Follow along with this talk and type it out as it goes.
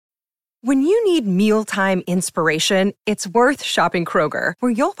When you need mealtime inspiration, it's worth shopping Kroger,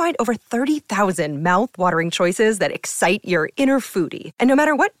 where you'll find over 30,000 mouth-watering choices that excite your inner foodie. And no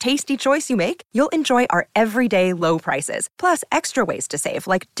matter what tasty choice you make, you'll enjoy our everyday low prices, plus extra ways to save,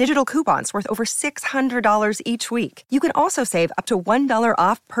 like digital coupons worth over $600 each week. You can also save up to $1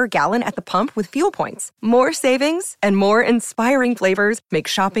 off per gallon at the pump with fuel points. More savings and more inspiring flavors make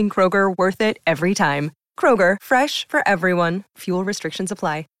shopping Kroger worth it every time. Kroger, fresh for everyone. Fuel restrictions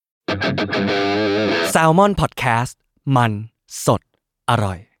apply. Salmon Podcast มันสดอ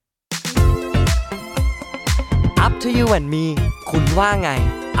ร่อย Up to you and me คุณว่าไง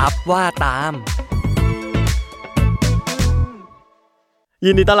อัพว่าตาม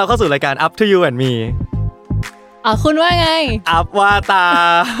ยินดีต้อนรับเข้าสู่รายการ Up to you and me คุณว่าไง อัพว่าตา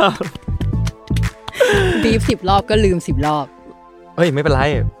มบีฟ10 รอบก็ลืม10 รอบเฮ้ยไม่เป็นไร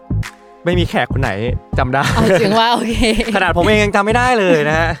ไม่มีแขกคนไหนจำได้จริงว่าโอเคขนาดผมเองยังจำไม่ได้เลย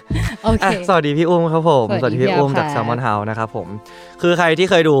นะฮะโอเคสวัสดีพี่อุ้มครับผมสวัสดีพี่อุ้มจาก Salmon House นะครับผมคือใครที่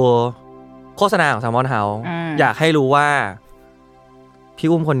เคยดูโฆษณาของ Salmon House อยากให้รู้ว่าพี่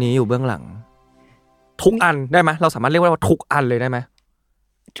อุ้มคนนี้อยู่เบื้องหลังทุกอันได้ไหมเราสามารถเรียกว่าทุกอันเลยได้ไหม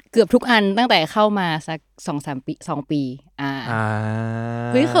เกือบทุกอันตั้งแต่เข้ามาสัก 2-3 ปี2 ปี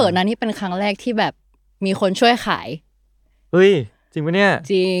เฮ้ยเขินนะนี่เป็นครั้งแรกที่แบบมีคนช่วยขายเฮ้ยจริงปะเนี่ย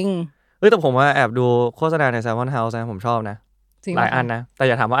จริงแต่ผมว่าแอบดูโฆษณาใน Salmon House นะผมชอบนะหลายอันนะแต่อ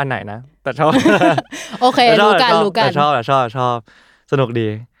ย่าถามว่าอันไหนนะแต่ชอบโอเครู้กันชอบสนุกดี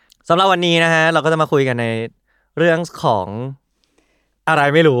สำหรับวันนี้นะฮะเราก็จะมาคุยกันในเรื่องของอะไร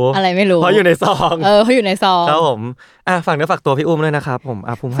ไม่รู้เพราะอยู่ในซองเขาอยู่ในซองครับผมฝากเนื้อฝากตัวพี่อุ้มด้วยนะครับผม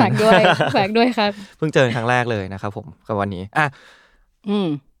ภูมิฝากด้วยครับเพิ่งเจอครั้งแรกเลยนะครับผมกับวันนี้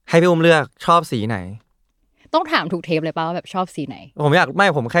ให้พี่อุ้มเลือกชอบสีไหนต้องถามทุกเทปเลยป่ะว่าแบบชอบสีไหนผมแ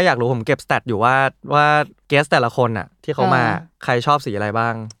ค่อยากรู้ผมเก็บสแตทอยู่ว่าเกสแต่ละคนน่ะที่เขามาใครชอบสีอะไรบ้า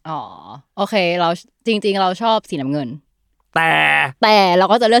งโอเคเราจริงๆเราชอบสีน้ำเงินแต่เรา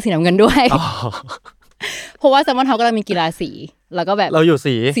ก็จะเลือกสีน้ำเงินด้วยเพราะว่า Salmon House ก็มีกีฬาสีแล้วก็แบบเราอยู่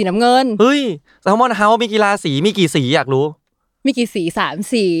สีน้ำเงินเฮ้ย Salmon House มีกีฬาสีมีกี่สีอยากรู้มีกี่สี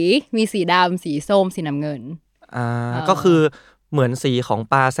3สีมีสีดำสีส้มสีน้ำเงินก็คือเหมือนสีของ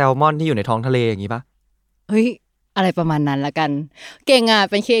ปลาแซลมอนที่อยู่ในท้องทะเลอย่างงี้ป่ะเฮ้ยอะไรประมาณนั้นละกันเก่งอ่ะ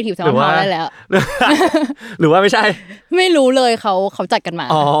เป็นครีเอทีฟ Salmon House ได้แล้วหรือว่าไม่ใช่ไม่รู้เลยเขาจัดกันมา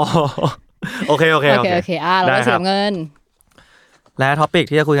โอเคเราเป็นสีน้ำเงินและท็อปิก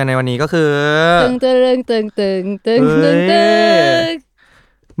ที่จะคุยกันในวันนี้ก็คือตึง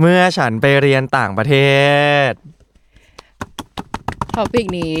เมื่อฉันไปเรียนต่างประเทศท็อปิก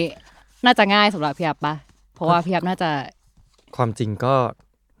นี้น่าจะง่ายสำหรับพี่อัพป่ะเพราะว่าพี่อัพน่าจะความจริงก็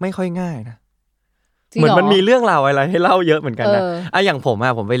ไม่ค่อยง่ายนะเหมือนมันมีเรื่องราวอะไรให้เล่าเยอะเหมือนกันนะอย่างผม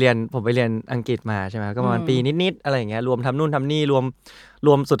ไปเรียนอังกฤษมาใช่ไหมก็ประมาณปีนิดๆอะไรอย่างเงี้ยรวมทำนู่นทำนี่ร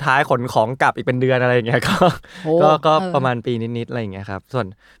วมสุดท้ายขนของกลับอีกเป็นเดือนอะไรอย่างเงี้ยก็ประมาณปีนิดๆอะไรอย่างเงี้ยครับส่วน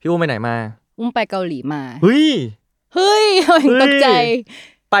พี่อุ้มไปไหนมาอุ้มไปเกาหลีมาเฮ้ยตกใจ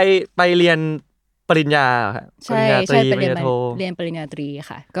ไปเรียนปริญญาใช่ไปเรียนปริญญาตรี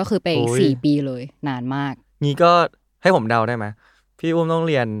ค่ะก็คือไป4 ปีเลยนานมากงี้ก็ให้ผมเดาได้ไหมพี่อุ้มต้อง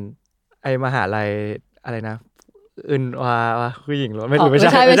เรียนไอมหาลัยอะไรนะผู้หญิงล้วนไม่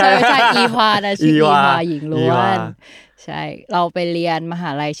ใช่อีพานะชื่ออีพาหญิงล้วนใช่เราไปเรียนมหา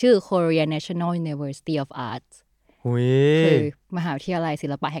ลัยชื่อ Korea National University of Arts คือมหาวิทยาลัยศิ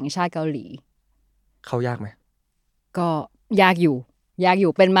ลปะแห่งชาติเกาหลีเขายากไหมก็ยากอ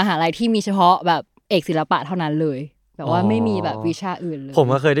ยู่เป็นมหาลัยที่มีเฉพาะแบบเอกศิลปะเท่านั้นเลยแบบว่าไม่มีแบบวิชาอื่นเลยผม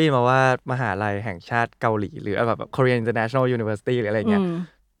ก็เคยได้ยินมาว่ามหาลัยแห่งชาติเกาหลีหรือแบบ Korean International University หรืออะไรเงี้ย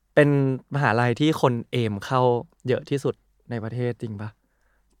เป็นมหาลัยที่คนเอมเข้าเยอะที่สุดในประเทศจริงปะ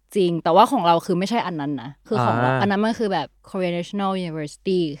จริงแต่ว่าของเราคือไม่ใช่อันนั้นนะคือของเราอันนั้นมันคือแบบ Korea National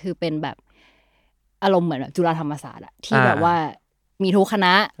University คือเป็นแบบอารมณ์เหมือนแบบจุฬาธรรมศาสตร์อะที่แบบว่ามีทุกคณ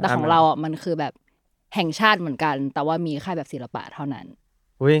ะแต่ของเราอ่ะมันคือแบบแห่งชาติเหมือนกันแต่ว่ามีแค่แบบศิลปะเท่านั้น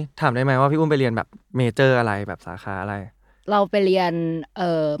ถามได้ไหมว่าพี่อุ้มไปเรียนแบบเมเจอร์อะไรแบบสาขาอะไรเราไปเรียน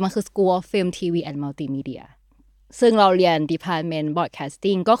มันคือ School of Film TV and Multimediaซึ่งเราเรียน Department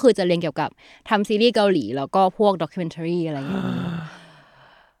Broadcasting ก็คือจะเรียนเกี่ยวกับทำซีรีส์เกาหลีแล้วก็พวก documentary อะไรอย่างเงี้ย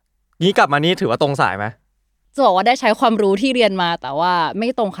นี้กลับมานี่ถือว่าตรงสายไหมจะบอกว่าได้ใช้ความรู้ที่เรียนมาแต่ว่าไม่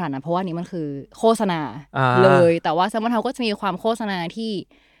ตรงขนาดนั้นเพราะว่านี้มันคือโฆษณาเลยแต่ว่า Salmon House ก็จะมีความโฆษณาที่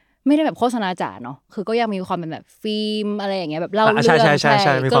ไม่ได้แบบโฆษณาจ๋าเนาะคือก็ยังมีความเป็นแบบฟิล์มอะไรอย่างเงี้ยแบบเล่าเรื่องใ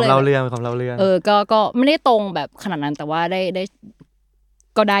ช่มีความเล่าเรื่องก็ไม่ได้ตรงแบบขนาดนั้นแต่ว่าได้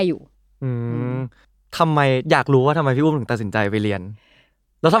ก็ได้อยู่ทำไมอยากรู้ว่าทำไมพี่อุ้มถึงตัดสินใจไปเรียน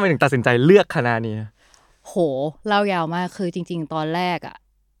แล้วทำไมถึงตัดสินใจเลือกคณะนี้โหเล่ายาวมากคือจริงๆตอนแรกอ่ะ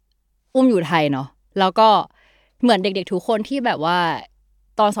อุ้มอยู่ไทยเนาะแล้วก็เหมือนเด็กๆทุกคนที่แบบว่า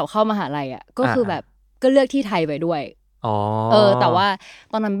ตอนสอบเข้ามหาลัยอ่ะก็คือแบบก็เลือกที่ไทยไปด้วยแต่ว่า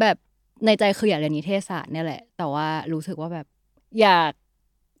ตอนนั้นแบบในใจคืออยากเรียนนิเทศศาสตร์เนี่ยแหละแต่ว่ารู้สึกว่าแบบอยาก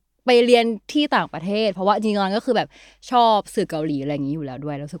ไปเรียนที่ต่างประเทศเพราะว่าจริงๆตอนนั้นก็คือแบบชอบสื่อเกาหลีอะไรอย่างนี้อยู่แล้วด้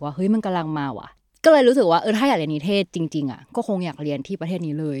วยรู้สึกว่าเฮ้ยมันกำลังมาว่ะก็เลยรู้สึกว่าถ้าอยากเรียนนิเทศจริงๆอ่ะก็คงอยากเรียนที่ประเทศ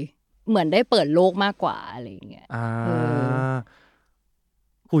นี้เลยเหมือนได้เปิดโลกมากกว่าอะไรอย่างเงี้ย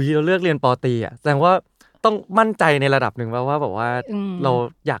คุยเราเลือกเรียนป.ตรีอ่ะแสดงว่าต้องมั่นใจในระดับหนึ่งว่าแบบว่าเรา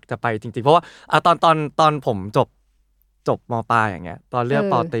อยากจะไปจริงๆเพราะว่าตอนผมจบม.ปลายอย่างเงี้ยตอนเลือก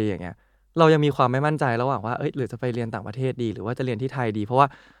ป.ตรีอย่างเงี้ยเรายังมีความไม่มั่นใจระหว่างว่าหรือจะไปเรียนต่างประเทศดีหรือว่าจะเรียนที่ไทยดีเพราะว่า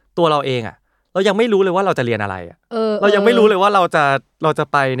ตัวเราเองอ่ะเรายังไม่รู้เลยว่าเราจะเรียนอะไรอ่ะเรายังไม่รู้เลยว่าเราจะ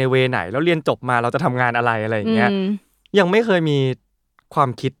ไปในเวไหนแล้วเรียนจบมาเราจะทำงานอะไรอย่างเงี้ยยังไม่เคยมีความ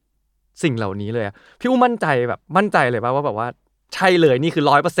คิดสิ่งเหล่านี้เลยพี่อุ้มมั่นใจเลยว่าแบบว่าใช่เลยนี่คือ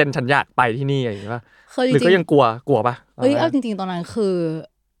 100% ฉันอยากไปที่นี่อะไรอย่างเงี้ยหรือก็ยังกลัวป่ะเอาจริงๆตอนนั้นคือ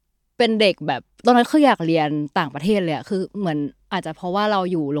เป็นเด็กแบบตอนนั้นคืออยากเรียนต่างประเทศเลยคือเหมือนอาจจะเพราะว่าเรา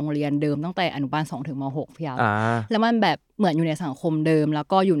อยู่โรงเรียนเดิมตั้งแต่อนุบาล2ถึงม.6พี่แล้วมันแบบเหมือนอยู่ในสังคมเดิมแล้ว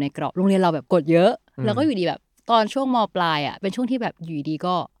ก็อยู่ในกรอบโรงเรียนเราแบบกฎเยอะแล้วก็อยู่ดีแบบตอนช่วงม.ปลายเป็นช่วงที่แบบอยู่ดี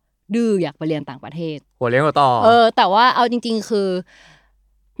ก็ดื้ออยากไปเรียนต่างประเทศหัวเลี้ยงหัวต่อแต่ว่าเอาจริงๆคือ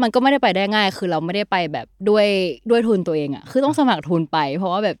มันก็ไม่ได้ไปได้ง่ายคือเราไม่ได้ไปแบบด้วยทุนตัวเองคือต้องสมัครทุนไปเพรา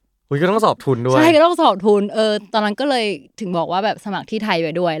ะว่าแบบก็ต้องสอบทุนด้วยใช่ก็ต้องสอบทุนตอนนั้นก็เลยถึงบอกว่าแบบสมัครที่ไทยไป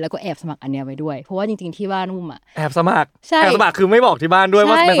ด้วยแล้วก็แอบสมัครอันเนี้ยไปด้วยเพราะว่าจริงๆที่บ้านอุ้มแอบสมัครคือไม่บอกที่บ้านด้วย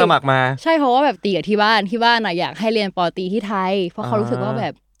ว่าไปสมัครมาใช่เพราะว่าแบบตีกับที่บ้านอยากให้เรียนป.ตรีที่ไทยเพราะเขารู้สึกว่าแบ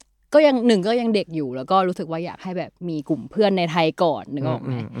บก็ยังก็ยังเด็กอยู่แล้วก็รู้สึกว่าอยากให้แบบมีกลุ่มเพื่อนในไทยก่อนนึกออกไห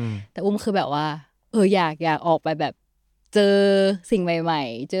มแต่อุ้มคือแบบว่าอยากออกไปแบบเจอสิ่งใหม่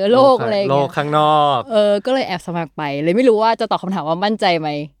ๆเจอโลกอะไรอย่างเงี้ยโลกข้างนอกก็เลยแอบสมัครไปเลยไม่รู้ว่าจะตอบคำถามว่ามั่นใจไหม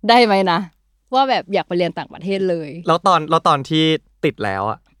ได้ไหมนะว่าแบบอยากไปเรียนต่างประเทศเลยแล้วตอนที่ติดแล้ว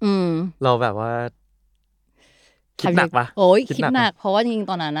เราแบบว่าคิดหนักปะคิดหนักเพราะว่าจริงๆ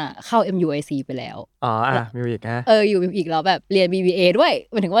ตอนนั้นเข้า MUIC ไปแล้วมิวอีกนะอยู่อีกแล้วแบบเรียน BBA ด้วย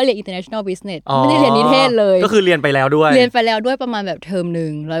หมายถึงว่าเรียน International Business ไม่ได้เรียนนิเทศเลยก็คือเรียนไปแล้วด้วยประมาณแบบเทอมนึ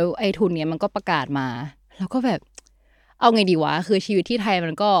งแล้วไอ้ทุนเนี้ยมันก็ประกาศมาแล้วก็แบบเอาไงดีวะคือชีวิตที่ไทยมั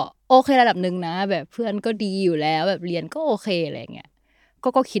นก็โอเคระดับนึงนะแบบเพื่อนก็ดีอยู่แล้วแบบเรียนก็โอเคอะไรเงี้ย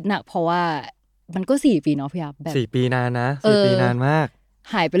ก็คิดหนักเพราะว่ามันก็4 ปีเนาะพี่อัพแบบ4 ปีนานนะ4 ปีนานมาก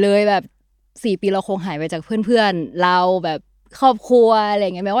หายไปเลยแบบ4 ปีเราคงหายไปจากเพื่อนๆเราแบบครอบครัวอะไรเ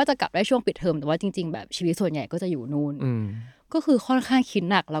งี้ยแม้ว่าจะกลับได้ช่วงปิดเทอมแต่ว่าจริงๆแบบชีวิตส่วนใหญ่ก็จะอยู่นู่นก็คือค่อนข้างคิด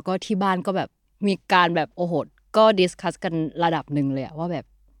หนักแล้วก็ที่บ้านก็แบบมีการแบบโอ้โหก็ดิสคัสกันระดับนึงเลยว่าแบบ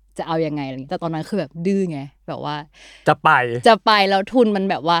จะเอายังไงอะไรแต่ตอนนั้นคือแบบดื้อไงแบบว่าจะไปแล้วทุนมัน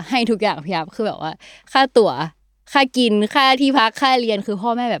แบบว่าให้ทุกอย่างพี่อัพคือแบบว่าค่าตั๋วค่ากินค่าที่พักค่าเรียนคือพ่อ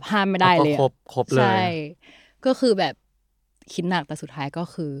แม่แบบห้ามไม่ได้เลยครบเลยใช่ก็คือแบบคิดหนักแต่สุดท้ายก็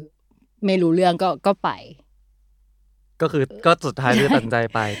คือไม่รู้เรื่องก็ไปก็คือก็สุดท้ายคือตัดใจ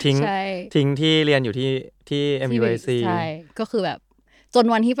ไปทิ้งที่เรียนอยู่ที่ MUIC ใช่ก็คือแบบจน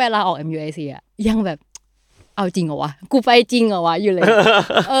วันที่ไปลาออก MUIC ยังแบบเอาจริงเหรอวะกูไปจริงเหรอวะอยู่เลย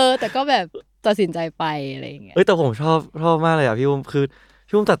แต่ก็แบบตัดสินใจไปอะไรอย่างเงี้ยแต่ผมชอบมากเลยพี่อุ้มคือ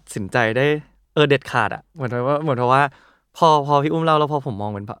พี่อุ้มตัดสินใจได้เด็ดขาดเหมือนว่าพอพี่อุ้มเล่าแล้วพอผมมอ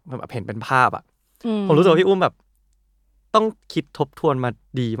งเป็นแบบเห็นเป็นภาพผมรู้สึกว่าพี่อุ้มแบบต้องคิดทบทวนมา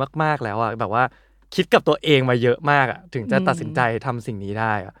ดีมากๆแล้วแบบว่าคิดกับตัวเองมาเยอะมากถึงจะตัดสินใจทำสิ่งนี้ไ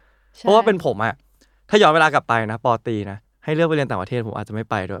ด้เพราะว่าเป็นผมถ้าย้อนเวลากลับไปนะป.ตรีนะให้เลือกไปเรียนต่างประเทศผมอาจจะไม่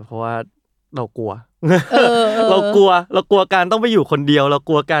ไปด้วยเพราะว่าเรากลัวเรากลัวการต้องไปอยู่คนเดียวเรา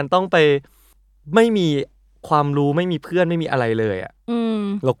กลัวการต้องไปไม่มีความรู้ไม่มีเพื่อนไม่มีอะไรเลย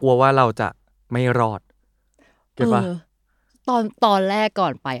เรากลัวว่าเราจะไม่รอดเก็ตป่ะตอนแรกก่อ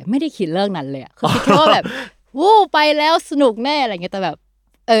นไปไม่ได้คิดเรื่องนั้นเลยคือคิดแค่ว่าแบบวู้ไปแล้วสนุกแน่อะไรเงี้ยแต่แบบ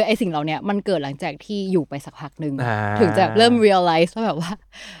ไอสิ่งเหล่านี้มันเกิดหลังจากที่อยู่ไปสักพักนึงถึงจะเริ่ม realize ว่าแบบว่า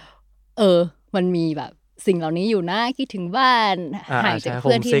มันมีแบบสิ่งเหล่านี้อยู่นะคิดถึงบ้านห่างจากเ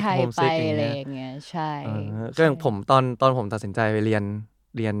พื่อนที่ไทยไปอะไรอย่างเงี้ยใช่ก็อย่างผมตอนผมตัดสินใจไปเรี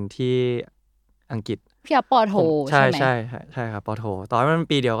ยนที่อังกฤษพี่ป.โทใช่ไหมใช่ครับป.โทตอนนั้นมัน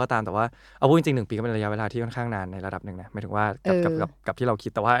ปีเดียวก็ตามแต่ว่าเอาพูดจริงๆ1 ปีก็เป็นระยะเวลาที่ค่อนข้างนานในระดับหนึ่งนะหมายถึงว่ากับที่เราคิ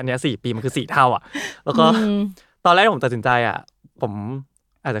ดแต่ว่าอันเนี้ย4 ปีมันคือ4 เท่าแล้วก็ตอนแรกผมตัดสินใจผม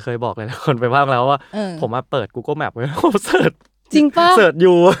อาจจะเคยบอกเลยคนไปบ้างแล้วว่าผมมาเปิด Google Map ไว้ผมเสิร์ชจริงป่ะเสิร์ชอ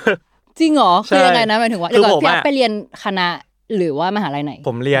ยู่จริงเหรอคือยังไงนะหมายถึงว่าเดี๋ยวก่อนพี่ไปเรียนคณะหรือว่ามหาลัยไหนผ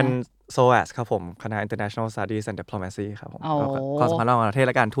มเรียนSOAS ครับผมคณะ International Studies and Diplomacy ครับผมความสัมพันธ์ระหว่างประเทศแ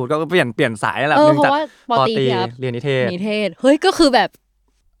ละการทูตก็เปลี่ยนสายแล้วนึงจากป.ตรีเรียนนิเทศเฮ้ยก็คือแบบ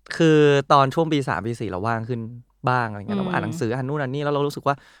คือตอนช่วงปี3ปี4เราว่างขึ้นบ้างอะไรเงี้ยเราอ่านหนังสืออ่านนู่นอ่านนี่แล้วเรารู้สึก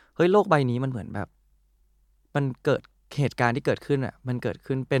ว่าเฮ้ยโลกใบนี้มันเหมือนแบบมันเกิด เหตุการณ์ที่เกิดขึ้นอ่ะมันเกิด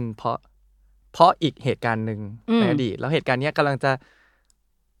ขึ้นเป็นเพราะอีกเหตุการณ์นึงในอดีตแล้วเหตุการณ์นี้กำลังจะ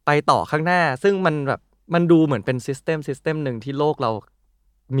ไปต่อข้างหน้าซึ่งมันแบบมันดูเหมือนเป็นซิสเต็มนึงที่โลกเรา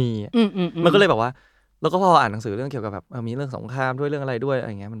มีมันก็เลยแบบว่าแล้วก็พออ่านหนังสือเรื่องเกี่ยวกับแบบมีเรื่องสงครามด้วยเรื่องอะไรด้วยอะไร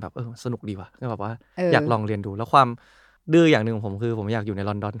เงี้ยมันแบบสนุกดีว่ะก็แบบว่าอยากลองเรียนดูแล้วความดื้ออย่างนึงของผมคือผมอยากอยู่ใน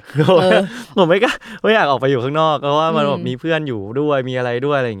ลอนดอนผมไม่อยากออกไปอยู่ข้างนอกเพราะว่ามันแบบมีเพื่อนอยู่ด้วยมีอะไร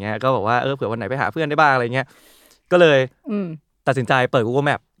ด้วยอะไรเงี้ยก็บอกว่าเผื่อวันไหนไปหาเพื่อนได้บ้างอะไรเงี้ยก็เลยตัดสินใจเปิด Google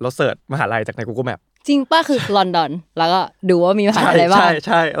Map แล้วเสิร์ชมหาลัยจากใน Google Map จริงป่ะคือลอนดอนแล้วก็ดูว่ามีมหาลัยอะไรบ้างใ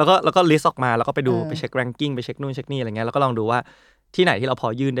ช่แล้วก็ลิสต์ออกมาแล้วก็ไปดูไปเช็ค ranking ไปเช็คนู่นเช็คนี่อะไรเงี้ยแล้วก็ลองดูว่าที่ไหนที่เราพอ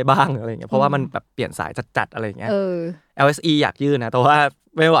ยื่นได้บ้างอะไรเงี้ยเพราะว่ามันแบบเปลี่ยนสายจัดๆอะไรเงี้ยLSE อยากยื่นนะแต่ว่า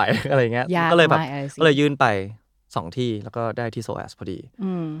ไม่ไหวอะไรเงี้ยก็เลยยื่นไป2ที่แล้วก็ได้ที่ SOAS พอดี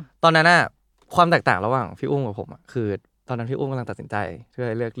ตอนนั้นน่ะความแตกต่างระหว่างพี่อุ้มกับผมอ่ะคือตอนนั้นพี่อุ้มกำลังตัดสินใจเพื่อ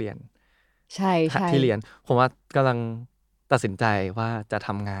เลือกเรียนใช่ที่เรียนผมว่ากำลังตัดสินใจว่าจะท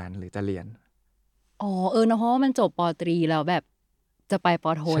ำงานหรือจะเรียนนะเพราะว่ามันจบป.ตรีแล้วแบบจะไปป.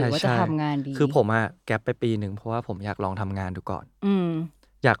โทหรือว่าจะทำงานดีคือผมอะแกปไปปีนึงเพราะว่าผมอยากลองทำงานดูก่อน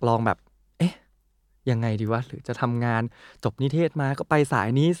อยากลองแบบยังไงดีวะหรือจะทำงานจบนิเทศมาก็ไปสาย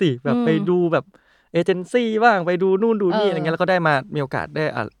นี้สิแบบไปดูแบบเอเจนซี่บ้างไปดูนู่นดูนี่อะไรเงี้ยแล้วก็ได้มามีโอกาสได้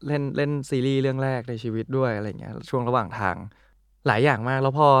เล่นซีรีส์เรื่องแรกในชีวิตด้วยอะไรเงี้ยช่วงระหว่างทางหลายอย่างมากแล้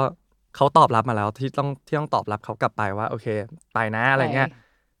วพอเขาตอบรับมาแล้วที่ต้องตอบรับเขากลับไปว่าโอเคไปนะอะไรเงี้ย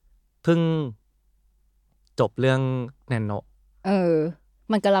เพิ่งจบเรื่องแนโน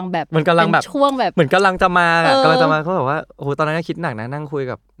มันกำลังแบบช่วงแบบเหมือนกำลังจะมาเขาบอกว่าโอ้โหตอนนั้นก็คิดหนักนะนั่งคุย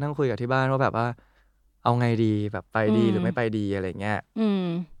กับที่บ้านว่าแบบว่าเอาไงดีแบบไปดีหรือไม่ไปดีอะไรเงี้ย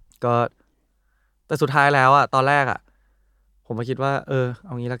ก็แต่สุดท้ายแล้วอ่ะตอนแรกอ่ะผมก็คิดว่าเอ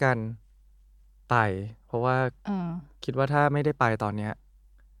างี้แล้วกันไปเพราะว่าคิดว่าถ้าไม่ได้ไปตอนเนี้ย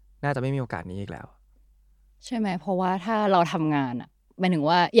น่าจะไม่มีโอกาสนี้อีกแล้วใช่ไหมเพราะว่าถ้าเราทำงานอ่ะหมายถึง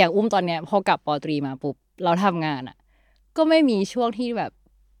ว่าอย่างอุ้มตอนเนี้ยพอกลับป.ตรีมาปุ๊บเราทำงานอ่ะก็ไม่มีช่วงที่แบบ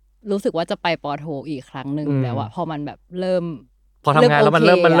รู้สึกว่าจะไปป.โทอีกครั้งนึงแล้วอะพอมันแบบเริ่มพอทำงานแล้วมันเ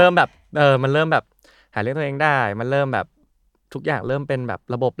ริ่มแบบมันเริ่มแบบหาเรื่องตัวเองได้มันเริ่มแบบทุกอย่างเริ่มเป็นแบบ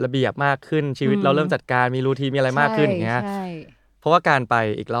ระบบระเบียบมากขึ้นชีวิตเราเริ่มจัดการมีรูทีนมีอะไรมากขึ้นอย่างเงี้ยเพราะว่าการไป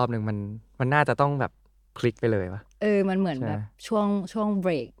อีกรอบนึงมันน่าจะต้องแบบคลิกไปเลยวะมันเหมือนแบบช่วงเบ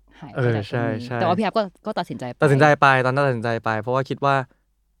รกหายไปจากตรงนี้แต่ว่าพี่อัพก็ตัดสินใจไปตอนนั้นตัดสินใจไปเพราะว่าคิดว่า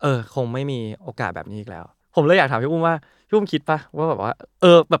คงไม่มีโอกาสแบบนี้อีกแล้วผมเลยอยากถามพี่อุ้มว่าพี่อุ้มคิดปะว่าแบบว่า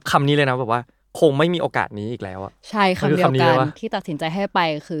แบบคำนี้เลยนะแบบว่าคงไม่มีโอกาสนี้อีกแล้วอะใช่คำเดียวกันที่ตัดสินใจให้ไป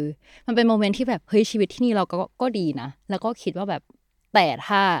คือมันเป็นโมเมนต์ที่แบบเฮ้ยชีวิตที่นี่เราก็ดีนะแล้วก็คิดว่าแบบแต่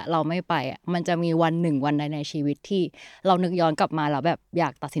ถ้าเราไม่ไปอ่ะมันจะมีวันหนึ่งวันใดในชีวิตที่เรานึกย้อนกลับมาแล้วแบบอยา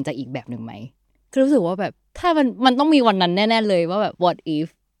กตัดสินใจอีกแบบหนึ่งไหมคือรู้สึกว่าแบบถ้ามันต้องมีวันนั้นแน่ๆเลยว่าแบบ what if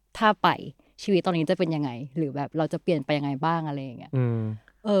ถ้าไปชีวิตตอนนี้จะเป็นยังไงหรือแบบเราจะเปลี่ยนไปยังไงบ้างอะไรอย่างเงี้ย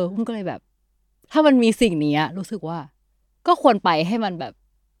ผมก็เลยแบบถ้ามันมีสิ่งนี้รู้สึกว่าก็ควรไปให้มันแบบ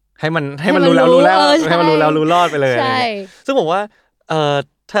ให้มันรู้แล้วให้มันรู้แล้วรู้รอดไปเลยใช่ซึ่งผมว่า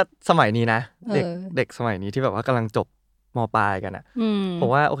ถ้าสมัยนี้นะเด็กสมัยนี้ที่แบบว่ากำลังจบม.ปลายกันอ่ะผม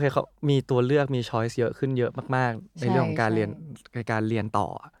ว่าโอเคเขามีตัวเลือกมีช้อยส์เยอะขึ้นเยอะมากๆในเรื่องของการเรียนต่อ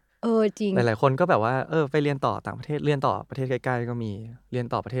จริงหลายๆคนก็แบบว่าไปเรียนต่อต่างประเทศเรียนต่อประเทศใกล้ๆก็มีเรียน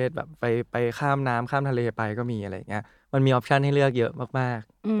ต่อประเทศแบบไปข้ามน้ำข้ามทะเลไปก็มีอะไรอย่างเงี้ยมันมีออปชันให้เลือกเยอะมาก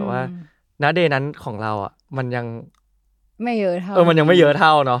ๆแต่ว่าณเดย์นั้นของเราอ่ะมันยังไม่เยอะเท่ามันยังไม่เยอะเท่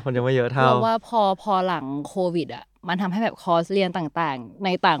าเนาะมันยังไม่เยอะเท่าเพราะว่าพอหลังโควิดอ่ะมันทำให้แบบคอร์สเรียนต่างๆใน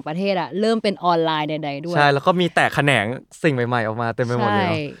ต่างประเทศอ่ะเริ่มเป็นออนไลน์ใดๆด้วยใช่แล้วก็มีแต่แขนงสิ่งใหม่ๆออกมาเต็มไปหมดเลย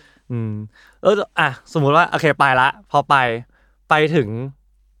สมมุติว่าโอเคไปละพอไปถึง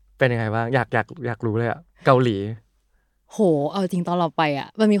เป็นยังไงบ้างอยากรู้เลยอ่ะเกาหลีโหเอาจริงตอนเราไปอ่ะ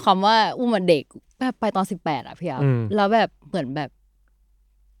มันมีความว่าอุ้มเด็กแบบไปตอน18อ่ะพี่อ่ะแล้วแบบเหมือนแบบ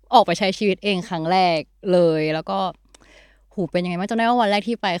ออกไปใช้ชีวิตเองครั้งแรกเลยแล้วก็หูเป็นยังไงบ้างจำได้ว่าวันแรก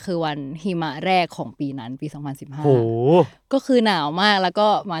ที่ไปคือวันหิมะแรกของปีนั้นปี2015โหก็คือหนาวมากแล้วก็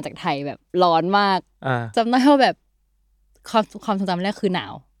มาจากไทยแบบร้อนมากจำได้ว่าแบบความทรงจำแรกคือหนา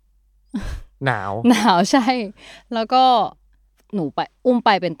วใช่แล้วก็หนูไปอุ้มไป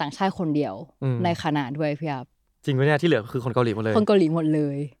เป็นต่างชาติคนเดียวในคณะด้วยพี่อัพจริงปะเนี่ยที่เหลือคือคนเกาหลีหมดเลยคนเกาหลีหมดเล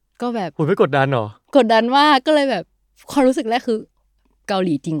ยก็แบบคุณไม่กดดันหรอกดดันมากก็เลยแบบความรู้สึกแรกคือเกาห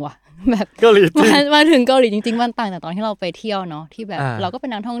ลีจริงว่ะแบบเกาหลีจริงมาถึงเกาหลีจริงๆมันต่างจากตอนที่เราไปเที่ยวเนาะที่แบบเราก็เป็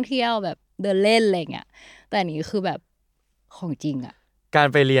นนักท่องเที่ยวแบบเดินเล่นอะไรเงี้ยแต่อันนี้คือแบบของจริงอ่ะการ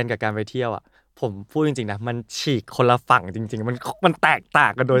ไปเรียนกับการไปเที่ยวอ่ะผมพูดจริงๆนะมันฉีกคนละฝั่งจริงๆมันแตกต่า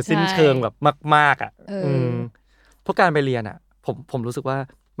งกันโดยสิ้นเชิงแบบมากๆอ่ะเพราะการไปเรียนอ่ะผมรู้สึกว่า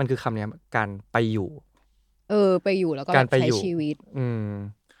มันคือคำนี้การไปอยู่ไปอยู่แล้วก็ใช้ชีวิต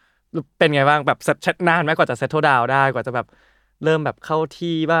เป็นไงบ้างแบบนานไหมกว่าจะ settle down ได้กว่าจะแบบเริ่มแบบเข้า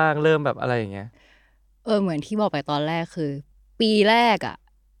ที่บ้างเริ่มแบบอะไรอย่างเงี้ยเหมือนที่บอกไปตอนแรกคือปีแรกอ่ะ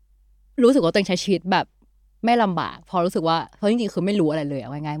รู้สึกว่าตัวเองใช้ชีวิตแบบไม่ลำบากพอรู้สึกว่าเพราะจริงๆคือไม่รู้อะไรเลย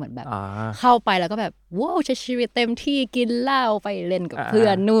ง่ายๆเหมือนแบบเข้าไปแล้วก็แบบว้าวใช้ชีวิตเต็มที่กินเหล้าไปเล่นกับเพื่อ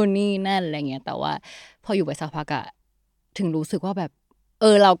นนู่นนี่นั่นอะไรเงี้ยแต่ว่าพออยู่ไปสักพักอะถึงรู้สึกว่าแบบ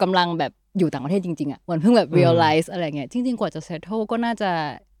เรากำลังแบบอยู่ต่างประเทศจริงๆอะเหมือนเพิ่งแบบ realize อะไรเงี้ยจริงๆกว่าจะ settle ก็น่าจะ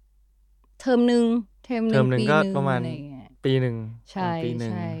เทอมนึงปีก็นึงประมาณปีนึงใช่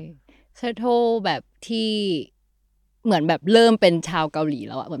ใช่ settle แบบที่เหมือนแบบเริ่มเป็นชาวเกาหลี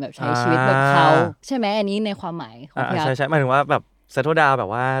แล้วอะเหมือนแบบใช้ชีวิตแบบเขาใช่ไหมอันนี้ในความหมายของพี่ใช่หมายถึงว่าแบบ settle down แบ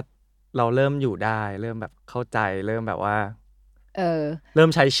บว่าเราเริ่มอยู่ได้เริ่มแบบเข้าใจเริ่มแบบว่าเริ่ม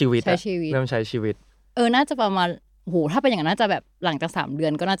ใช้ชีวิตเริ่มใช้ชีวิตน่าจะประมาณโหถ้าเป็นอย่างนั้นน่าจะแบบหลังจาก3 เดือ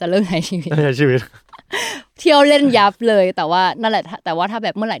นก็น่าจะเริ่มใช้ชีวิตเที่ยวเล่นยับเลยแต่ว่านั่นแหละแต่ว่าถ้าแบ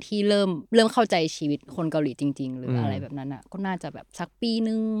บเมื่อไหร่ที่เริ่มเข้าใจชีวิตคนเกาหลีจริงๆหรืออะไรแบบนั้นอ่ะก็น่าจะแบบสักปี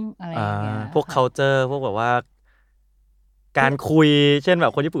นึงอะไรอย่างเงี้ยพวก culture พวกแบบว่าการคุยเช่นแบ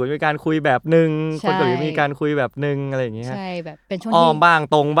บคนญี่ปุ่นมีการคุยแบบนึงคนเกาหลีมีการคุยแบบนึงอะไรอย่างเงี้ยใช่แบบเป็นช่วงอ้อมบ้าง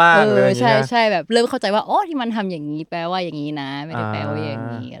ตรงบ้างอะไรอย่างเงี้ยใช่แบบเริ่มเข้าใจว่าอ๋อที่มันทำอย่างนี้แปลว่าอย่างนี้นะไม่ได้แปลว่าอย่าง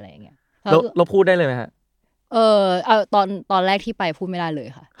นี้อะไรอย่างเงี้ยเราพูดได้เลยไหมฮะเอาตอนแรกที่ไปพูดไม่ได้เลย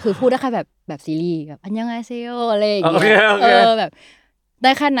ค่ะคือพูดได้แค่แบบซีรีส์แบบอันยังไงเซโยอะไรอย่างเงี้ยแบบไ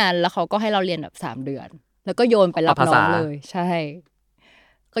ด้แค่นั้นแล้วเขาก็ให้เราเรียนแบบ3 เดือนแล้วก็โยนไปรับน้องเลยใช่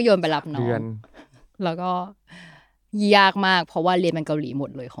ก็โยนไปรับน้องแล้วก็ยากมากเพราะว่าเรียนเป็นเกาหลีหมด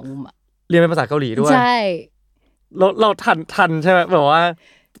เลยของอุ้มอะเรียนเป็นภาษาเกาหลีด้วยใช่เราทันใช่ไหมแบบว่า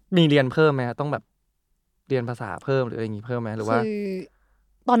มีเรียนเพิ่มไหมต้องแบบเรียนภาษาเพิ่มหรืออะไรอย่างงี้เพิ่มไหมหรือว่าคือ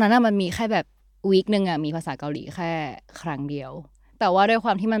ตอนนั้นมันมีแค่แบบวีคนึงมีภาษาเกาหลีแค่ครั้งเดียวแต่ว่าด้วยคว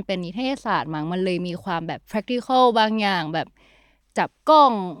ามที่มันเป็นนิเทศศาสตร์มั้งมันเลยมีความแบบ practical บางอย่างแบบจับกล้อ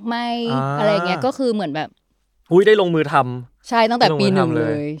งไม่อะไรเงี้ยก็คือเหมือนแบบได้ลงมือทำใช่ตั้งแต่ปี 1เล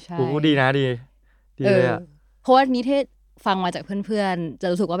ยใช่ดีนะดีเลยอ่ะเพราะว่านิเทศฟังมาจากเพื่อนๆจะ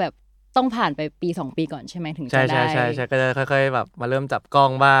รู้สึกว่าแบบต้องผ่านไปปี2 ปีก่อนใช่ไหมถึงจะได้ใช่ก็จะค่อยๆแบบมาเริ่มจับกล้อ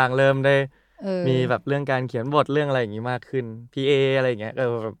งบ้างเริ่มได้มีแบบเรื่องการเขียนบทเรื่องอะไรอย่างงี้มากขึ้น PA อะไรอย่างเงี้ย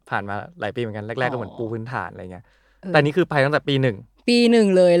ผ่านมาหลายปีเหมือนกันแรกๆก็เหมือนปูพื้นฐานอะไรเงี้ยแต่นี่คือไปตั้งแต่ปี 1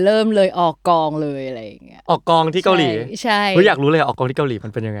เลยเริ่มเลยออกกองเลยอะไรอย่างเงี้ยออกกองที่เกาหลีใช่อยากรู้เลยออกกองที่เกาหลีมั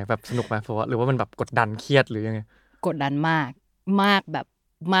นเป็นยังไงแบบสนุกไหมเพราะว่าหรือว่ามันแบบกดดันเครียดหรือยังไงกดดันมากแบบ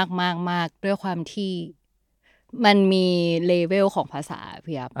มากด้วยความที่มันมีเลเวลของภาษา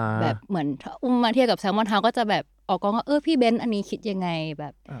พี่ครับแบบเหมือนมาเทียบกับแซมมอนทาวก็จะแบบออกกองว่าพี่เบนซ์อันนี้คิดยังไงแบ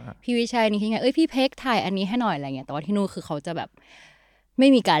บพี่วิชัยนี่คิดยังไงพี่เพ็กถ่ายอันนี้ให้หน่อยอะไรเงี้ยแต่ว่าที่นู่นคือเขาจะแบบไม่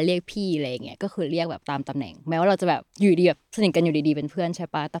มีการเรียกพี่อะไรเงี้ยก็คือเรียกแบบตามตำแหน่งแม้ว่าเราจะแบบอยู่ดีแบบสนิทกันอยู่ดีๆเป็นเพื่อนใช่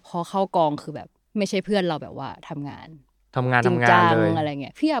ปะแต่พอเข้ากองคือแบบไม่ใช่เพื่อนเราแบบว่าทำงานเลยอะไรเงี้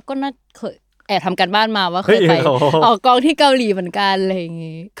ยพี่อับก็น่าเคยแอบทำกันบ้านมาว่าเคยไปออกกองที่เกาหลีเหมือนกันอะไรอย่าง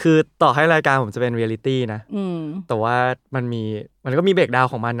งี้คือต่อให้รายการผมจะเป็นเรียลลิตี้นะแต่ว่ามันก็มีเบรกดาว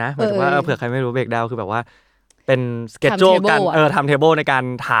ของมันนะหมายถึงว่าเผื่อใครไม่รู้เบรกดาวคือแบบว่าเป็นสเกจจูลกันทำเทเบิลในการ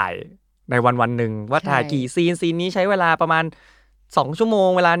ถ่ายในวันหนึ่งว่าถ่ายกี่ซีนนี้ใช้เวลาประมาณ2 ชั่วโมง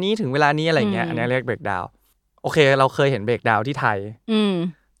เวลานี้ถึงเวลานี้อะไรเงี้ยอันนี้เรียกเบรกดาวโอเคเราเคยเห็นเบรกดาวที่ไทย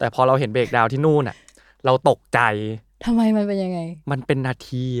แต่พอเราเห็นเบรกดาวที่นู่นอ่ะเราตกใจทำไมมันเป็นยังไงมันเป็นนา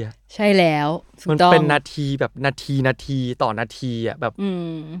ทีอะใช่แล้วมันเป็นนาทีแบบนาทีต่อนาทีอ่ะแบบ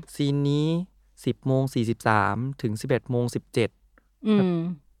ซีนนี้10:43ถึง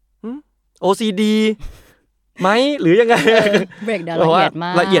11:17OCD ไหมหรือยังไงเบรกดาวละเอียดม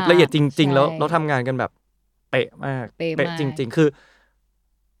ากละเอียดจริงๆแล้วเราทำงานกันแบบเป๊ะมากเป๊ะจริงๆคือ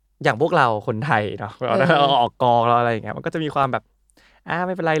อย่างพวกเราคนไทยเนาะเราออกกองเราอะไรอย่างเงี้ยมันก็จะมีความแบบไ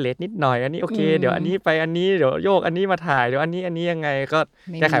ม่เป็นไรเลทนิดหน่อยอันนี้โอเคเดี๋ยวอันนี้ไปอันนี้เดี๋ยวโยกอันนี้มาถ่ายเดี๋ยวอันนี้ยังไงก็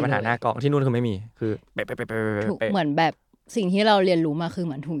แก้ไขปัญหาหน้ากองที่นู่นคือไม่มีคือเป๊ะเหมือนแบบสิ่งที่เราเรียนรู้มาคือเ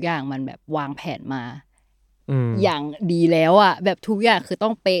หมือนทุกอย่างมันแบบวางแผนมาอย่างดีแล้วอ่ะแบบทุกอย่างคือต้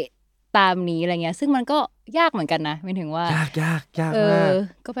องเป๊ะตามนี้อะไรเงี้ยซึ่งมันก็ยากเหมือนกันนะหมายถึงว่ายากมาก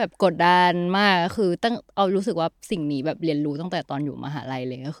ก็แบบกดดันมากก็คือตั้งเอารู้สึกว่าสิ่งนี้แบบเรียนรู้ตั้งแต่ตอนอยู่มหาลัย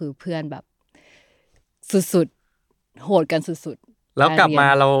เลยก็คือเพื่อนแบบสุดๆโหดกันสุดๆแล้วกลับมา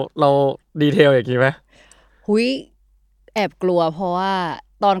เราดีเทลอย่างนี้ไหมหุยแอบกลัวเพราะว่า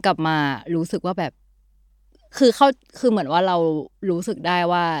ตอนกลับมารู้สึกว่าแบบคือเหมือนว่าเรารู้สึกได้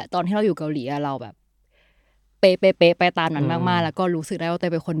ว่าตอนที่เราอยู่เกาหลีเราแบบเป๊ะไปตามนั้นมากๆแล้วก็รู้สึกได้ว่าตัว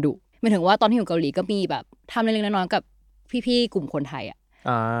เป็นคนดุหมายถึงว่าตอนที่อยู่เกาหลีก็มีแบบทำเล็กๆน้อยๆกับพี่ๆกลุ่มคนไทย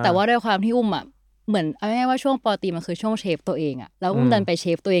แต่ว่าด้วยความที่อุ้มเหมือนเอาง่ายๆว่าช่วงป.ตรีมันคือช่วงเชฟตัวเองแล้วอุ้มดันไปเช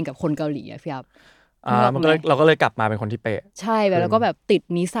ฟตัวเองกับคนเกาหลีพี่ครับเราก็เลยกลับมาเป็นคนที่เป๊ะใช่แบบแล้วก็แบบติด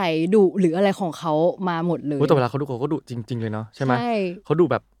นิสัยดุหรืออะไรของเขามาหมดเลยแต่เวลาเขาดุจริงๆเลยเนาะใช่ไหมเขาดุ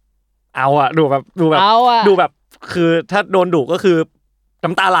แบบ เอาอะดูแบบคือถ้าโดนดุก็คือ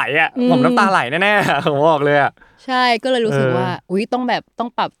น้ำตาไหลอ่ะผมน้ำตาไหลแน่ๆผมบอกเลยอ่ะใช่ก็เลยรู้สึกว่าอุ๊ยต้อง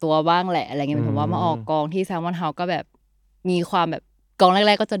ปรับตัวบ้างแหละอะไรเงี้ยหมายถึงว่ามาออกกองที่ Salmon House ก็แบบมีความแบบกองแรก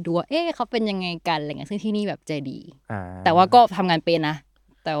ๆก็จะดูว่าเขาเป็นยังไงกันอะไรเงี้ยซึ่งที่นี่แบบใจดีแต่ว่าก็ทำงานเป็นนะ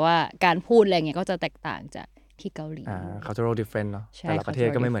แต่ว่าการพูดอะไรเงี้ยก็จะแตกต่างจากที่เกาหลีcultural difference เนาะแต่ละประเทศ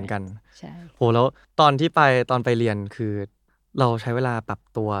ก็ไม่เหมือนกันใช่โหแล้วตอนไปเรียนคือเราใช้เวลาปรับ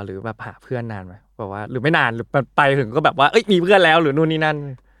ตัวหรือแบบหาเพื่อนนานไหมแบบว่าหรือไม่นานหรือไปถึงก็แบบว่ามีเพื่อนแล้วหรือนู่นนี่นั่น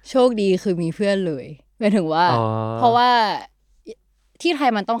โชคดีคือมีเพื่อนเลยหมายถึงว่าเพราะว่าที่ไทย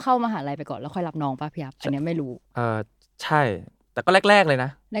มันต้องเข้ามหาลัยไปก่อนแล้วค่อยรับน้องป่ะพี่อัพอันนี้ไม่รู้ใช่แต่ก็แรกๆเลยนะ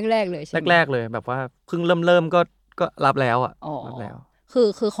แรกๆเลยใช่ไหมแรกๆเลยแบบว่าเพิ่งเริ่มก็รับแล้วอ่ะรับแล้ว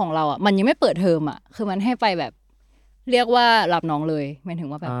คือของเราอ่ะมันยังไม่เปิดเทอมอ่ะคือมันให้ไปแบบเรียกว่ารับน้องเลยหมายถึง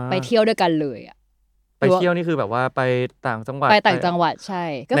ว่าแบบไปเที่ยวด้วยกันเลยอ่ะไปเที่ยวนี่คือแบบว่าไปต่างจังหวัดไปต่างจังหวัดใช่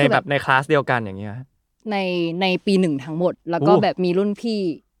ก็คือแบบในคลาสเดียวกันอย่างเงี้ยในปีหนึ่งทั้งหมดแล้วก็แบบมีรุ่นพี่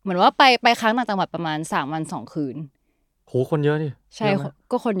เหมือนว่าไปครั้งต่างจังหวัดประมาณ3 วัน2 คืนโหคนเยอะดิใช่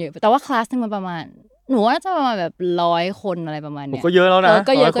ก็คนเยอะแต่ว่าคลาสนึงมันประมาณหนูว่าน่าจะประมาณแบบ100 คนอะไรประมาณเนี้ยก็เยอะแล้วนะ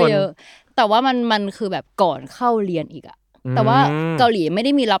ก็เยอะแต่ว่ามันคือแบบก่อนเข้าเรียนอีกอ่ะแต่ว่าเกาหลีไม่ไ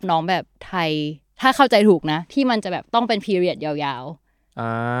ด้มีรับน้องแบบไทยถ้าเข้าใจถูกนะที่มันจะแบบต้องเป็นพีเรียดยาว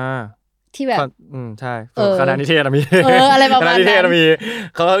ๆที่แบบใช่คณะนิเทศมีอะไรประมาณนั้นคณะนิเทศมี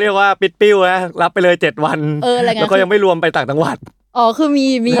เขาเรียกว่าปิดปิ้วนะรับไปเลย7 วันแล้วก็ยังไม่รวมไปต่างจังหวัดคือมี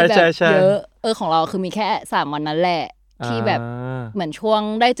แบบเยอะของเราคือมีแค่3 วันนั้นแหละที่แบบเหมือนช่วง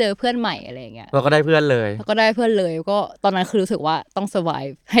ได้เจอเพื่อนใหม่อะไรอย่างเงี้ยเราก็ได้เพื่อนเลยก็ตอนนั้นคือรู้สึกว่าต้อง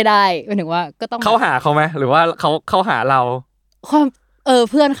survive ให้ได้หมายถึงว่าก็ต้องเข้าหาเขาไหมหรือว่าเขาหาเราความ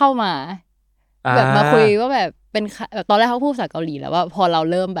เพื่อนเข้ามาแบบมาคุยว่าแบบเป็นแบบตอนแรกเขาพูดภาษาเกาหลีแล้วว่าพอเรา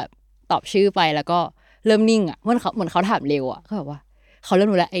เริ่มแบบตอบชื่อไปแล้วก็เริ่มนิ่งอ่ะเหมือนเขาถามเร็วอ่ะเขาแบบว่าเขาเริ่ม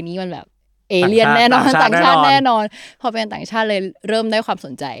รู้แล้วไอ้นี้มันแบบเอเลี่ยนแน่นอนต่างชาติแน่นอนพอเป็นต่างชาติเลยเริ่มได้ความส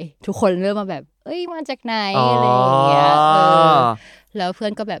นใจทุกคนเริ่มมาแบบมาจากไหนอะไรอย่างเงี้ยแล้วเพื่อ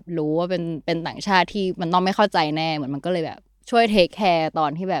นก็แบบรู้ว่าเป็นต่างชาติที่มันต้องไม่เข้าใจแน่เหมือนมันก็เลยแบบช่วยเทคแคร์ตอน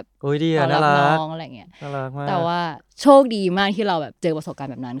ที่แบบตอนรับน้องอะไรเงี้ยแต่ว่าโชคดีมากที่เราแบบเจอประสบการ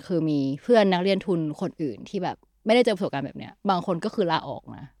ณ์แบบนั้นคือมีเพื่อนนักเรียนทุนคนอื่นที่แบบไม่ได้เจอประสบการณ์แบบเนี้ยบางคนก็คือลาออก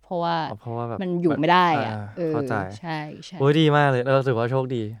นะเพราะว่ามันอยู่ไม่ได้อ่ะเข้าใจใช่โอ้ยดีมากเลยเราถือว่าโชค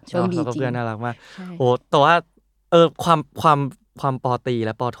ดีจริงเพื่อนน่ารักมากโอ้แต่ว่าความปอตรีแ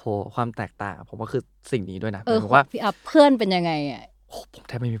ละปอโทความแตกต่างผมว่าคือสิ่งนี้ด้วยนะผมว่าพี่อัพเพื่อนเป็นยังไงอ่ะผมแ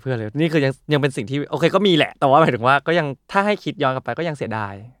ทบไม่มีเพื่อนเลยนี่คือยังเป็นสิ่งที่โอเคก็มีแหละแต่ว่าหมายถึงว่าก็ยังถ้าให้คิดย้อนกลับไปก็ยังเสียดา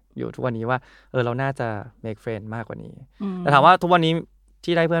ยอยู่ทุกวันนี้ว่าเราน่าจะ make friend มากกว่านี้แต่ถามว่าทุกวันนี้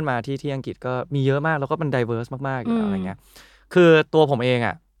ที่ได้เพื่อนมาที่อังกฤษก็มีเยอะมากแล้วก็มัน diverse มากๆอยู่แล้วอะไรเงี้ยคือตัวผมเอง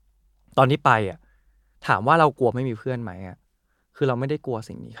อ่ะตอนที่ไปอ่ะถามว่าเรากลัวไม่มีเพื่อนไหมอ่ะคือเราไม่ได้กลัว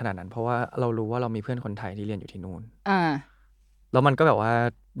สิ่งนี้ขนาดนั้นเพราะว่าเรารู้ว่าเรามีเพื่อนคนไทยที่เรียนอยู่ที่นู่นแล้วมันก็แบบว่า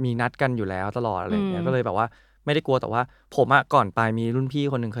มีนัดกันอยู่แล้วตลอดอะไรเงี้ยก็เลยแบบว่าไม่ได้กลัวแต่ว่าผมอ่ะก่อนไปมีรุ่นพี่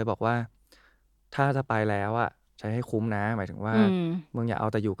คนนึงเคยบอกว่าถ้าจะไปแล้วอ่ะใช้ให้คุ้มนะหมายถึงว่ามึงอย่าเอา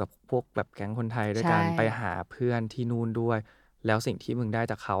แต่อยู่กับพวกแบบแก๊งคนไทยด้วยกันไปหาเพื่อนที่นู่นด้วยแล้วสิ่งที่มึงได้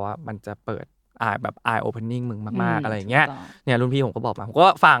จากเขาอ่ะมันจะเปิดแบบ eye opening มึงมากๆอะไรอย่างเงี้ยเนี่ยรุ่นพี่ผมก็บอกมาผมก็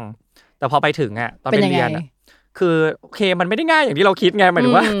ฟังแต่พอไปถึงอ่ะตอนไปเรียนอ่ะคือโอเคมันไม่ได้ง่ายอย่างที่เราคิดไงหมาย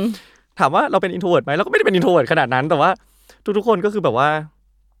ถึงว่าถามว่าเราเป็น introvert ไหมเราก็ไม่ได้เป็น introvert ขนาดนั้นแต่ว่าทุกคนก็คือแบบว่า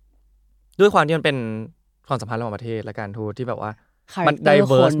ด้วยความที่มันเป็นความสัมพันธ์ระหว่างประเทศและการทูตที่แบบว่ามัน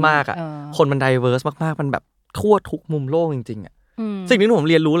diverse มากอ่ะคนมัน diverse มากๆมันแบบทั่วทุกมุมโลกจริงๆอ่ะสิ่งที่ผม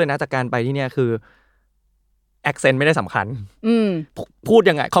เรียนรู้เลยนะจากการไปที่เนี่ยคือ accent ไม่ได้สำคัญพูด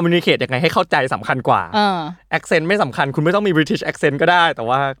ยังไง communicate ยังไงให้เข้าใจสำคัญกว่า accent ไม่สำคัญคุณไม่ต้องมี British accent ก็ได้แต่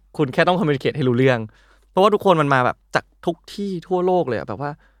ว่าคุณแค่ต้อง communicate ให้รู้เรื่องเพราะว่าทุกคนมันมาแบบจากทุกที่ทั่วโลกเลยแบบว่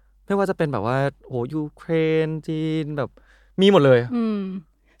าไม่ว่าจะเป็นแบบว่าโหยูเครนจีนแบบมีหมดเลย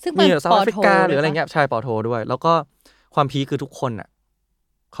ซึ่งเป็นเซาท์แอฟริกาหรืออะไรเงี้ยใช่ปอโทด้วยแล้วก็ความพีคคือทุกคนอ่ะ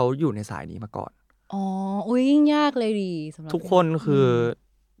เขาอยู่ในสายนี้มาก่อนอุ้ยยิ่งยากเลยดีสำหรับทุกคนคือ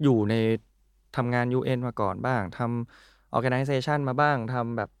อยู่ในทำงาน UN มาก่อนบ้างทำ organization มาบ้างท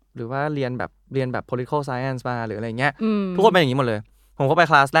ำแบบหรือว่าเรียนแบบ political science มาหรืออะไรเงี้ยทุกคนเป็นอย่างนี้หมดเลยผมก็ไป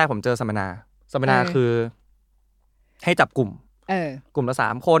คลาสแรกผมเจอสัมมนาคือให้จับกลุ่มกลุ่มละ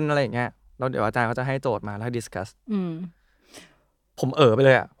3 คนอะไรอย่างเงี้ยแล้วเดี๋ยวอาจารย์เขาจะให้โจทย์มาแล้วให้ดิสคัสผมไปเ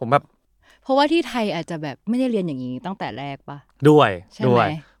ลยอ่ะผมแบบเพราะว่าที่ไทยอาจจะแบบไม่ได้เรียนอย่างนี้ตั้งแต่แรกปะด้วย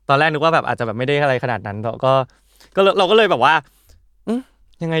ตอนแรกนึกว่าแบบอาจจะแบบไม่ได้อะไรขนาดนั้นแต่ก็เราก็เลยแบบว่า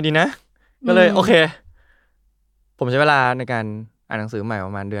ยังไงดีนะก็เลยโอเคผมใช้เวลาในการอ่านหนังสือใหม่ป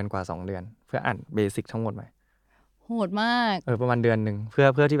ระมาณ1 เดือนกว่า2 เดือนเพื่ออ่านเบสิกทั้งหมดใหม่โหดมากประมาณ1 เดือนเ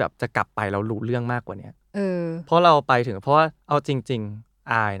พื่อที่แบบจะกลับไปเรารู้เรื่องมากกว่านี้เพราะเราไปถึงเพราะว่าเอาจริง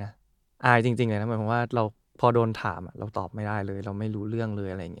ๆอายนะ อายจริงๆเลยนะหมายความว่าเราพอโดนถามเราตอบไม่ได้เลยเราไม่รู้เรื่องเลย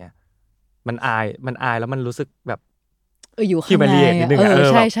อะไรอย่างเงี้ยมันอายแล้วมันรู้สึกแบบอยู่ข้างในนิดนึง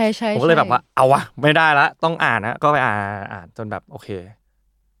ใช่ๆๆผมก็เลยแบบว่าเอาวะไม่ได้ละต้องอ่านนะก็ไปอ่านจนแบบโอเค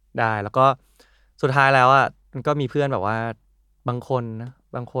ได้แล้วก็สุดท้ายแล้วอ่ะมันก็มีเพื่อนแบบว่าบาง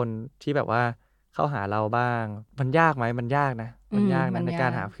คนที่แบบว่าเข้าหาเราบ้างมันยากไหมมันยากนะในกา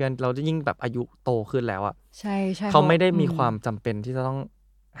รหาเพื่อนเราจะยิ่งแบบอายุโตขึ้นแล้วอ่ะใช่ๆเขาไม่ได้มีความจำเป็นที่จะต้อง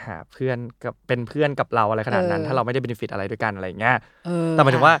หาเพื่อนกับเป็นเพื่อนกับเราอะไรขนาดนั้นถ้าเราไม่ได้เบเนฟิตอะไรด้วยกันอะไรอย่างเงี้ยแต่หม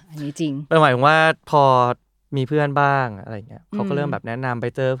ายถึงว่าอันนี้จริงหมายถึงว่าพอมีเพื่อนบ้างอะไรอย่างเงี้ยเขาก็เริ่มแบบแนะนำไป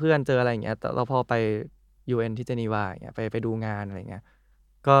เจอเพื่อนเจออะไรอย่างเงี้ยแต่เราพอไป UN ที่เจนีวาอย่างเงี้ยไปดูงานอะไรอย่างเงี้ย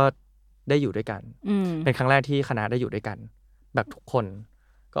ก็ได้อยู่ด้วยกันเป็นครั้งแรกที่คณะได้อยู่ด้วยกันแบบทุกคน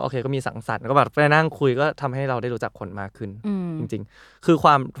ก็โอเคก็มีสังสรรค์ก็แบบไปนั่งคุยก็ทำให้เราได้รู้จักคนมากขึ้นจริงๆคือคว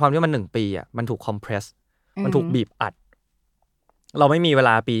ามที่มัน1 ปีอ่ะมันถูกคอมเพรสมันถูกบีบอัดเราไม่มีเวล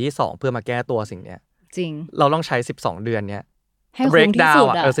าปีที่2เพื่อมาแก้ตัวสิ่งเนี้ยจริงเราต้องใช้12 เดือนเนี้ยให้คุ้มที่สุด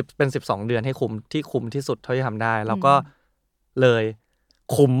อ่ะเป็น12 เดือนให้คุ้มที่สุดเท่าที่ทำได้แล้วก็เลย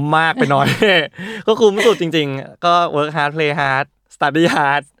คุ้มมากไปหน่อย ก็คุ้มสุดจริงๆก็ work hard play hard study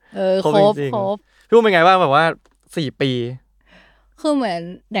hard ครบพี่เป็นไงบ้างแบบว่า4 ปีคือเหมือน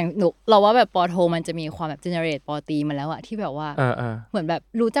อย่างหนูเราว่าแบบปอโทมันจะมีความแบบเจเนเรตปอตีมาแล้วอะที่แบบว่าเหมือนแบบ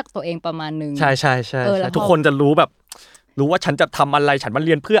รู้จักตัวเองประมาณนึงใช่ทุกคนจะรู้แบบรู้ว่าฉันจะทำอะไรฉันมาเ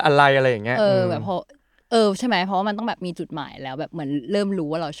รียนเพื่ออะไรอย่างเงี้ยแบบพอใช่ไหมเพราะว่ามันต้องแบบมีจุดหมายแล้วแบบเหมือนเริ่มรู้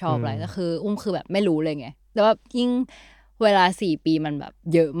ว่าเราชอบอะไรก็คือคือแบบไม่รู้เลยไงแต่ว่ายิ่งเวลา4 ปีมันแบบ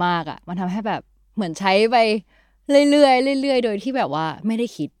เยอะมากอะมันทำให้แบบเหมือนใช้ไปเรื่อยๆโดยที่แบบว่าไม่ได้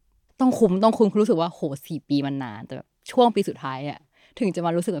คิดต้องคุ้มรู้สึกว่าโห4 ปีมันนานแต่แบบช่วงปีสุดท้ายอะถึงจะม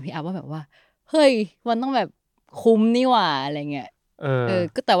ารู้สึกกับพี่อัพว่าแบบว่าเฮ้ยมันต้องแบบคุ้มนี่หว่าอะไรเงี้ย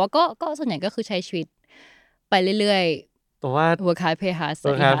ก็แต่ว่าก็ส่วนใหญ่ก็คือใช้ชีวิตไปเรื่อยๆแต่ว่า work hard play hard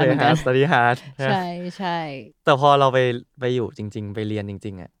study hard ใช่แต่พอเราไปอยู่จริงๆไปเรียนจ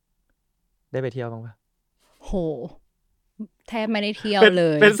ริงๆอ่ะได้ไปเที่ยวบ้างปะโหแทบไม่ได้เที่ยวเล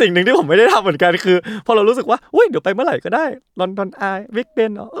ยเป็นสิ่งหนึ่งที่ผมไม่ได้ทำเหมือนกันคือพอเรารู้สึกว่าอุ้ยเดี๋ยวไปเมื่อไหร่ก็ได้ลอนดอนอายวิกเบ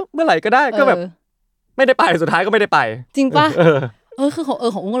นเมื่อไหร่ก็ได้ก็แบบไม่ได้ไปสุดท้ายก็ไม่ได้ไปจริงปะคือขอ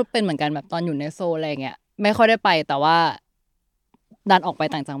งอุ้งเป็นเหมือนกันแบบตอนอยู่ในโซลอะไรเงี้ยไม่ค่อยได้ไปแต่ว่าดันออกไป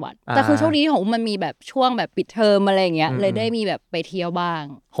ต่างจังหวัดแต่คือโชคดีของอุ้งมันมีแบบช่วงแบบปิดเทอมอะไรเงี้ยเลยได้มีแบบไปเที่ยวบ้าง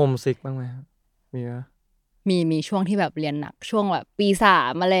โฮมซิกบ้างไหมมีมั้ยมีช่วงที่แบบเรียนหนักช่วงแบบปี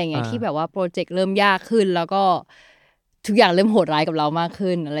3อะไรเงี้ยที่แบบว่าโปรเจกต์เริ่มยากขึ้นแล้วก็ทุกอย่างเริ่มโหดร้ายกับเรามาก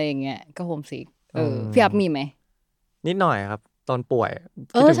ขึ้นอะไรอย่างเงี้ยก็โฮมซิกพี่อัพมีไหมนิดหน่อยครับตอนป่วย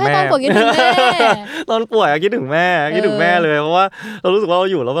ใช่ตอนป่วยคิดถึงแม่ตอนป่วยคิดถึงแม่เลยเพราะว่าเรารู้สึกว่าเรา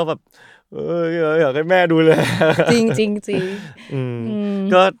อยู่แล้วแบบอยากให้แม่ดูเลยจริง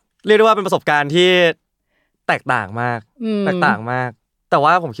ก็เรียกได้ว่าเป็นประสบการณ์ที่แตกต่างมากแต่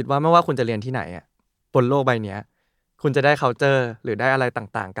ว่าผมคิดว่าไม่ว่าคุณจะเรียนที่ไหนอ่ะบนโลกใบนี้คุณจะได้ culture หรือได้อะไร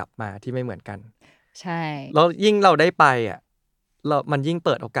ต่างๆกลับมาที่ไม่เหมือนกันใช่แล้วยิ่งเราได้ไปอ่ะมันยิ่งเ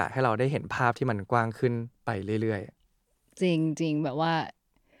ปิดโอกาสให้เราได้เห็นภาพที่มันกว้างขึ้นไปเรื่อยๆจริงแบบว่า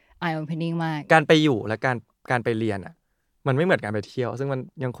eye opening มากการไปอยู่และการไปเรียนอ่ะมันไม่เหมือนการไปเที่ยวซึ่งมัน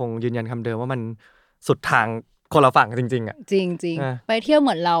ยังคงยืนยันคำเดิมว่ามันสุดทางคนละฝั่งจริงๆอ่ะจริงไปเที่ยวเห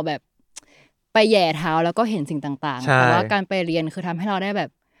มือนเราแบบไปแย่เท้าแล้วก็เห็นสิ่งต่างๆแต่ว่าการไปเรียนคือทำให้เราได้แบบ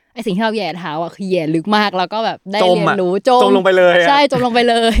ไอสิ่งที่เราแย่เท้าอ่ะคือแย่ลึกมากแล้วก็แบบได้เรียนรู้จมลงไปเลยใช่จมลงไป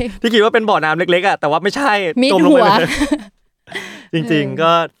เลยที่คิดว่าเป็นบ่อน้ำเล็กๆอ่ะแต่ว่าไม่ใช่จมลงไปเลยจริงๆ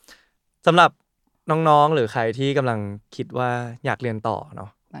ก็สำหรับน้องๆหรือใครที่กำลังคิดว่าอยากเรียนต่อเนาะ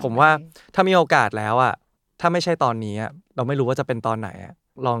ผมว่าถ้ามีโอกาสแล้วอ่ะถ้าไม่ใช่ตอนนี้เราไม่รู้ว่าจะเป็นตอนไหนอ่ะ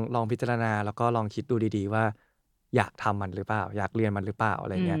ลองพิจารณาแล้วก็ลองคิดดูดีๆว่าอยากทำมันหรือเปล่าอยากเรียนมันหรือเปล่าอะ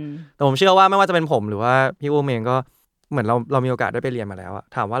ไรเงี้ยแต่ผมเชื่อว่าไม่ว่าจะเป็นผมหรือว่าพี่อู๋เองก็เหมือนเรามีโอกาสได้ไปเรียนมาแล้วอะ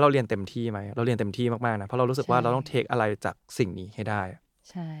ถามว่าเราเรียนเต็มที่ไหมเราเรียนเต็มที่มากๆนะเพราะเรารู้สึกว่าเราต้องเทคอะไรจากสิ่งนี้ให้ได้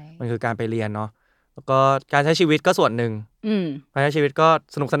ใช่มันคือการไปเรียนเนาะแล้วก็การใช้ชีวิตก็ส่วนหนึ่งการใช้ชีวิตก็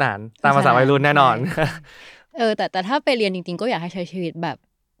สนุกสนานตามภาษาวัยรุ่นแน่นอนแต่ถ้าไปเรียนจริงๆก็อยากให้ใช้ชีวิตแบบ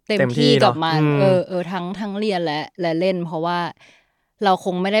เต็มที่กับมันทั้งเรียนและเล่นเพราะว่าเราค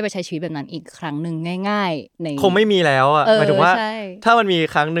งไม่ได้ไปใช้ชีวิตแบบนั้นอีกครั้งหนึ่งง่ายๆในคงไม่มีแล้วอ่ะหมายถึงว่าถ้ามันมี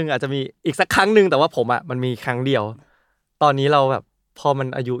ครั้งหนึ่งอาจจะมีอีกสักครั้งหนึ่งแต่ว่าผมอ่ะมันมีครั้งเดียวตอนนี้เราแบบพอมัน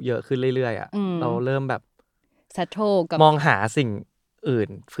อายุเยอะขึ้นเรื่อยๆอ่ะเราเริ่มแบบกับมองหาสิ่งอื่น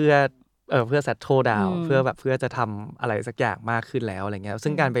เพื่อsettle down เพื่อจะทำอะไรสักอย่างมากขึ้นแล้วอะไรเงี้ย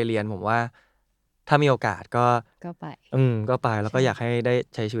ซึ่งการไปเรียนผมว่าถ้ามีโอกาสก็ไปก็ไปแล้วก็อยากให้ได้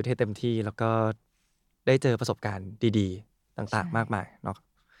ใช้ชีวิตให้เต็มที่แล้วก็ได้เจอประสบการณ์ดีๆต่างๆมากมายเนาะ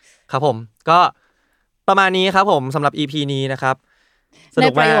ครับผมก็ประมาณนี้ครับผมสำหรับ EP นี้นะครับ ได้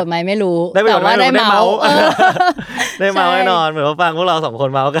ประโยชน์ไหมไม่รู้แต่ว่าได้เมาได้เมาแน่นอนเหมือนว่าฟังพวกเรา2คน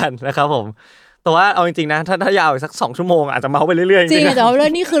เมากันนะครับผมแต่ว่าเอาจริงๆนะถ้ายาวอีกสัก2ชั่วโมงอาจจะเมาไปเรื่อยๆจริงแต่ว่าเรื่อ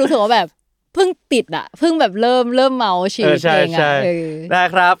งนี้คือรู้สึกว่าแบบเพิ่งติดอ่ะเพิ่งแบบเริ่มเมาชีวิตเองอ่ะได้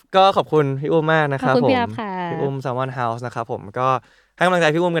ครับก็ขอบคุณพี่อุ้มมากนะครับผมพี่อุ้ม Salmon House นะครับผมก็ให้กำลังใจ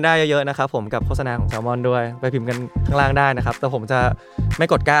พี่อุ้มกันได้เยอะๆนะครับผมกับโฆษณาของ Salmon ด้วยไปพิมพ์กันข้างล่างได้นะครับแต่ผมจะไม่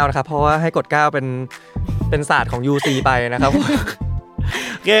กด9นะครับเพราะว่าให้กด9เป็นศาสตร์ของ UC ไปนะครับ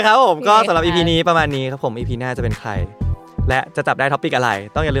โอเคครับผมก็สำหรับ EP นี้ประมาณนี้ครับผม EP หน้าจะเป็นใครและจะจับได้ท็อปิกอะไร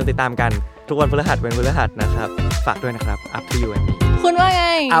ต้องอย่าลืมติดตามกันทุกวันพฤหัสนะครับฝากด้วยนะครับ Up to you and me คุณว่าไง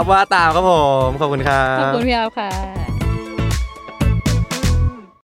อัพว่าตามครับผมขอบคุณครับขอบคุณพี่อัพค่ะ